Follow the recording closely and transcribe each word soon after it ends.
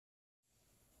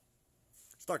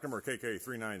Stock number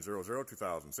KK3900,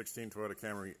 2016 Toyota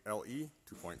Camry LE,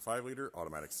 2.5 liter,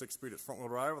 automatic 6-speed. It's front-wheel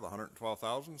drive with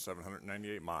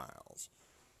 112,798 miles.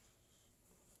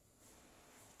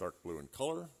 Dark blue in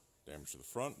color. Damage to the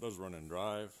front, does run and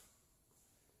drive.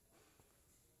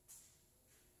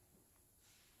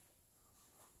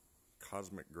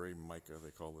 Cosmic gray mica,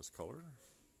 they call this color.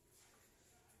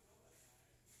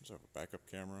 Does have a backup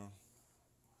camera.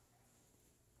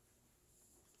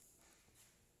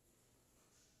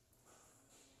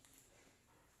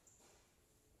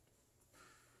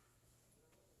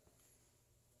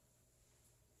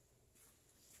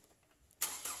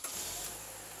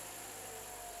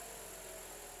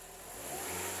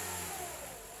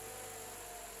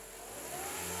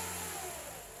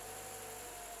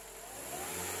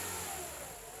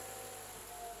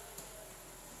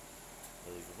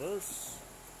 There's reverse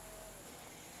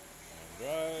and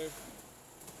drive.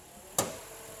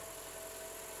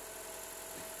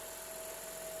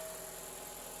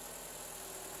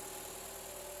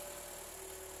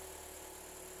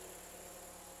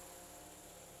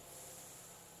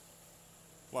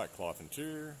 Black cloth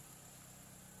interior.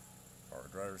 Power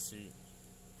driver's seat.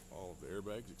 All of the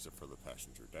airbags except for the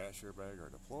passenger dash airbag are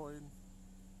deployed,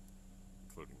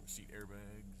 including the seat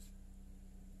airbags.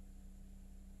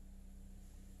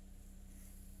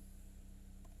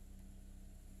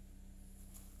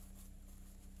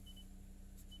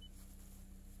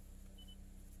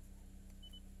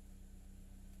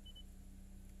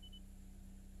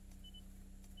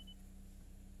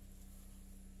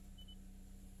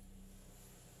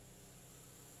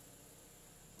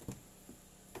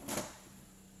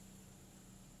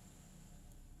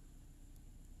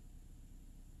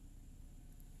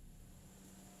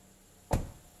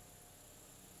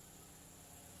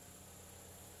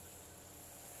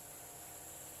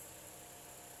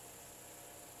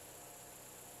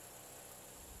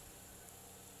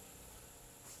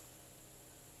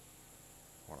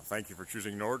 I want to thank you for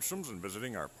choosing Nordstrom's and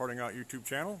visiting our Parting Out YouTube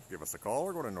channel. Give us a call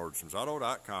or go to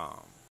nordstromsauto.com.